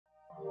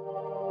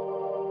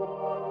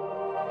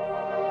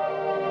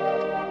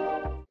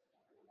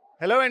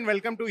Hello and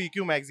welcome to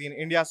EQ Magazine,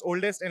 India's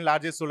oldest and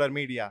largest solar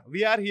media.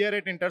 We are here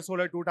at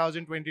Intersolar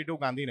 2022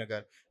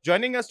 Gandhinagar.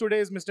 Joining us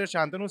today is Mr.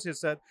 Shantanu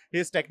Sirsath. He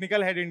is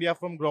Technical Head India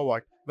from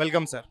Growatt.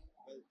 Welcome, sir.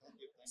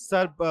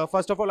 Sir,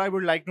 first of all, I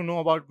would like to know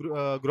about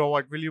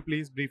Growatt. Will you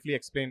please briefly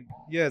explain?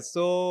 Yes,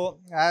 so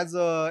as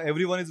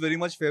everyone is very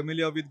much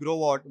familiar with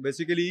Growatt,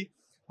 basically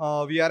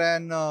we are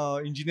an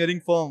engineering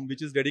firm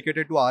which is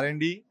dedicated to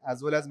R&D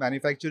as well as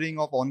manufacturing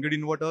of on-grid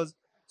inverters,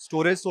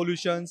 storage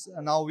solutions.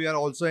 And now we are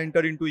also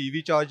entered into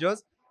EV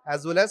chargers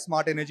as well as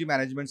smart energy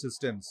management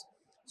systems.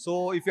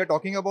 So if you are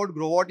talking about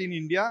Growatt in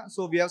India,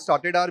 so we have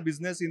started our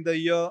business in the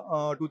year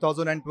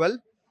 2012,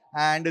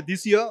 and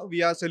this year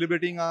we are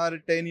celebrating our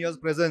 10 years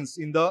presence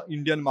in the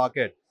Indian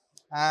market.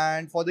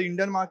 And for the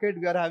Indian market,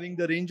 we are having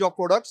the range of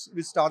products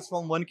which starts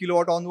from 1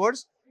 kilowatt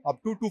onwards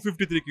up to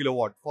 253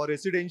 kilowatt for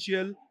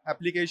residential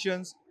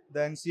applications,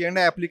 then C&I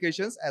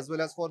applications, as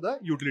well as for the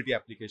utility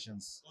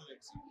applications.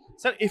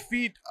 Sir, if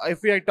we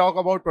talk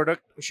about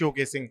product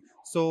showcasing,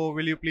 so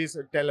will you please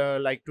tell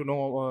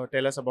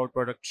us about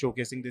product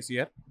showcasing this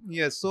year?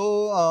 Yes,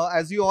 so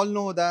as you all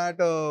know that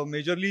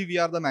majorly we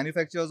are the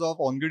manufacturers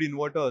of on-grid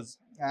inverters,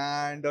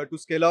 and to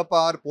scale up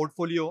our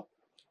portfolio,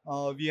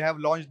 we have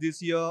launched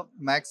this year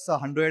max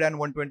 100 and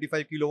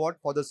 125 kilowatt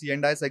for the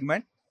C&I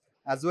segment,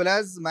 as well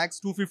as max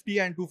 250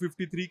 and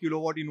 253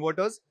 kilowatt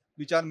inverters,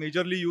 which are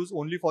majorly used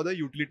only for the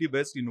utility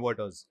based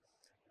inverters.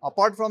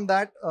 Apart from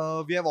that,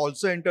 we have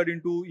also entered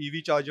into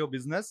EV charger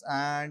business,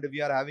 and we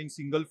are having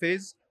single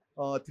phase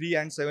 3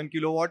 and 7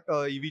 kilowatt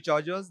EV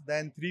chargers,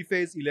 then 3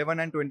 phase 11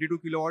 and 22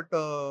 kilowatt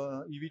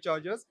EV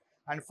chargers,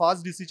 and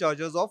fast DC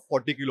chargers of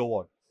 40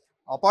 kilowatt.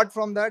 Apart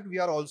from that, we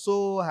are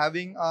also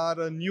having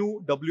our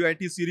new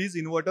WIT series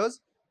inverters,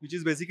 which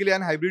is basically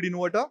an hybrid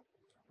inverter,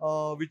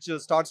 which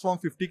starts from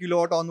 50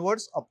 kilowatt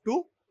onwards up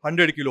to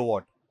 100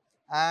 kilowatt.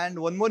 And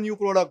one more new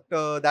product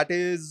that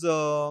is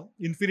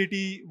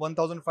Infinity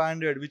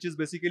 1500, which is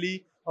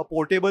basically a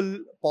portable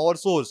power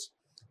source,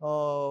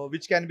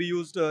 which can be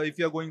used if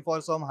you are going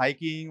for some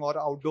hiking or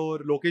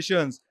outdoor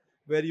locations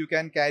where you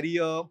can carry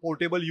a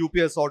portable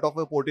UPS, sort of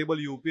a portable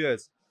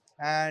UPS,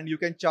 and you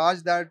can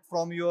charge that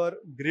from your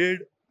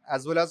grid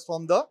as well as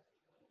from the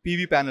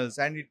PV panels,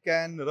 and it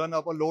can run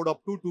up a load up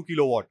to 2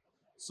 kilowatt.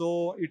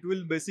 So it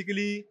will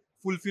basically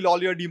fulfill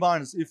all your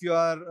demands if you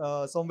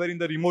are somewhere in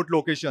the remote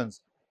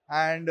locations.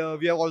 And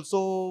we have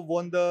also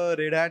won the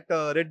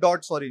Red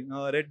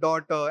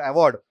Dot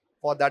award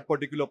for that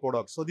particular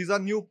product. So these are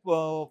new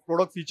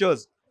product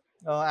features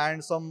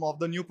and some of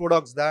the new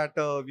products that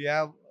we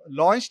have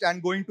launched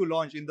and going to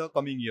launch in the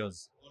coming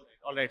years.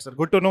 All right, sir.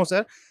 Good to know,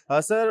 sir.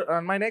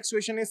 Sir, my next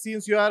question is,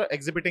 since you are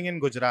exhibiting in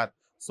Gujarat,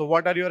 so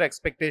what are your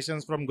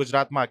expectations from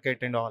Gujarat market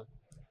and all?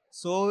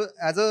 So,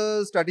 as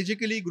a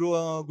strategically,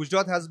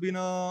 Gujarat has been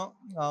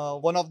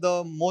one of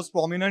the most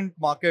prominent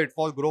market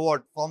for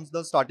Growatt from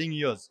the starting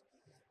years.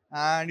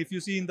 And if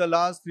you see in the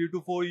last 3 to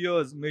 4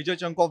 years, major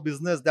chunk of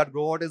business that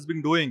Growatt has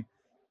been doing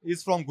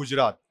is from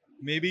Gujarat.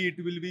 Maybe it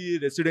will be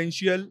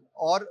residential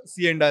or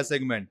C&I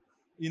segment.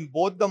 In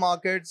both the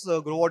markets,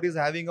 Growatt is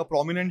having a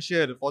prominent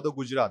share for the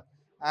Gujarat.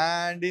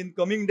 And in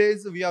coming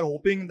days, we are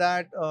hoping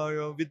that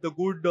with the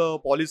good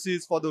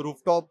policies for the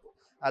rooftop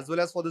as well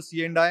as for the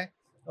C&I,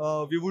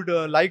 we would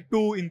like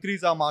to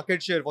increase our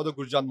market share for the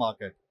Gujarat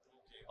market.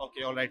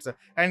 Okay, all right, sir.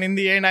 And in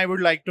the end, I would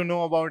like to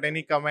know about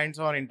any comments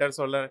on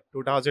Intersolar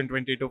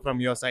 2022 from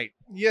your side.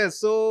 Yes,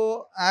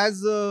 so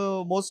as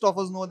most of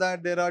us know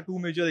that there are two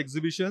major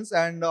exhibitions,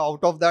 and out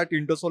of that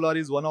Intersolar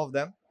is one of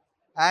them.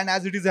 And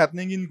as it is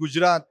happening in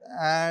Gujarat,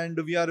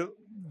 and we are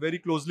very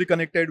closely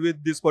connected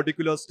with this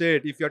particular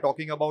state, if you are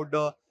talking about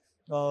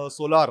the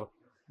solar.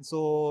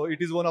 So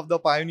it is one of the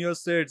pioneer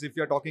states if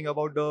you are talking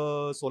about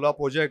the solar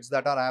projects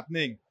that are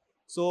happening.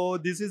 So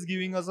this is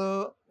giving us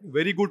a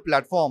very good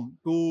platform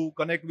to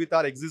connect with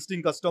our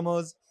existing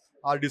customers,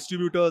 our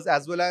distributors,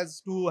 as well as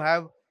to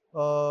have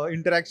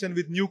interaction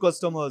with new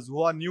customers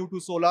who are new to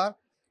solar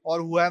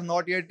or who have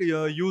not yet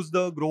used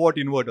the Growatt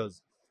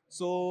inverters.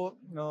 So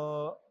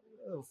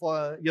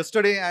for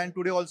yesterday and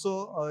today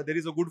also, there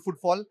is a good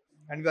footfall,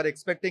 and we are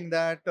expecting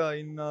that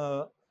in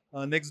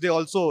next day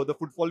also the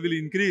footfall will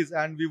increase,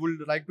 and we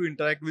would like to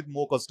interact with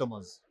more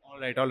customers. All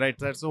right,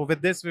 sir. So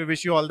with this, we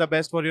wish you all the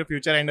best for your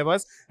future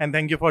endeavors, and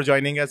thank you for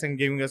joining us and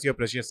giving us your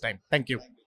precious time. Thank you.